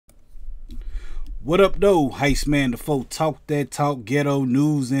What up, though? Heist man, the folk talk that talk, ghetto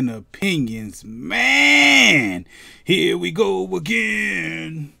news and opinions. Man, here we go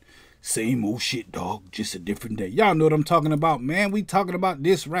again. Same old shit, dog, just a different day. Y'all know what I'm talking about, man. We talking about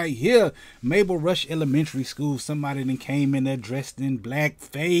this right here. Mabel Rush Elementary School. Somebody then came in there dressed in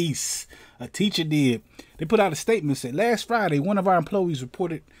blackface. A teacher did. They put out a statement said, last Friday, one of our employees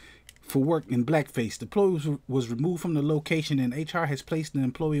reported for work in blackface. The employee was removed from the location and HR has placed the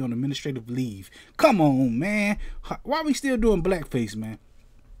employee on administrative leave. Come on, man. Why are we still doing blackface, man?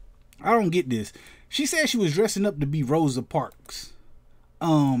 I don't get this. She said she was dressing up to be Rosa Parks.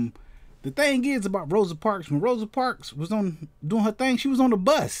 The thing is about Rosa Parks, when Rosa Parks was on doing her thing, she was on the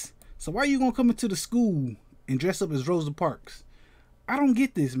bus. So why are you gonna come into the school and dress up as Rosa Parks? I don't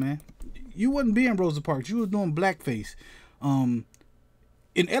get this, man. You wasn't being Rosa Parks. You was doing blackface.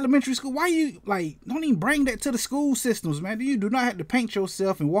 In elementary school, why you don't even bring that to the school systems, man? You do not have to paint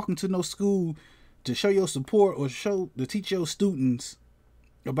yourself and walk into no school to show your support or to teach your students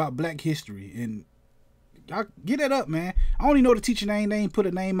about black history. And y'all get that up, man. I only know the teacher name. They ain't put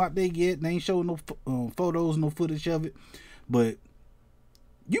a name out there yet. They ain't showing no photos, no footage of it. But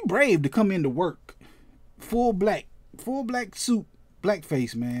you brave to come into work full black suit,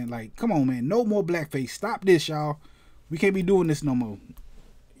 blackface, man. Like, come on, man. No more blackface. Stop this, y'all. We can't be doing this no more.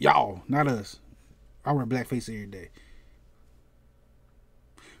 Y'all, not us. I wear blackface every day.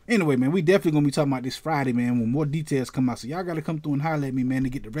 Anyway, man, we definitely gonna be talking about this Friday, man, when more details come out. So y'all gotta come through and holler at me, man, to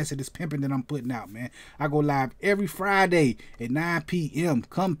get the rest of this pimping that I'm putting out, man. I go live every Friday at 9 p.m.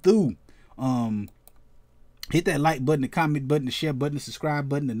 Come through. Hit that like button, the comment button, the share button, the subscribe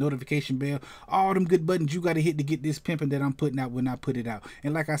button, the notification bell. All them good buttons you got to hit to get this pimping that I'm putting out when I put it out.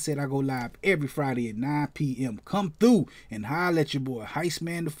 And like I said, I go live every Friday at 9 p.m. Come through and holler at your boy, Heist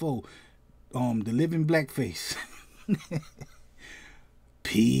Man the Foe, the living blackface.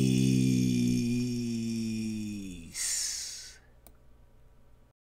 Peace.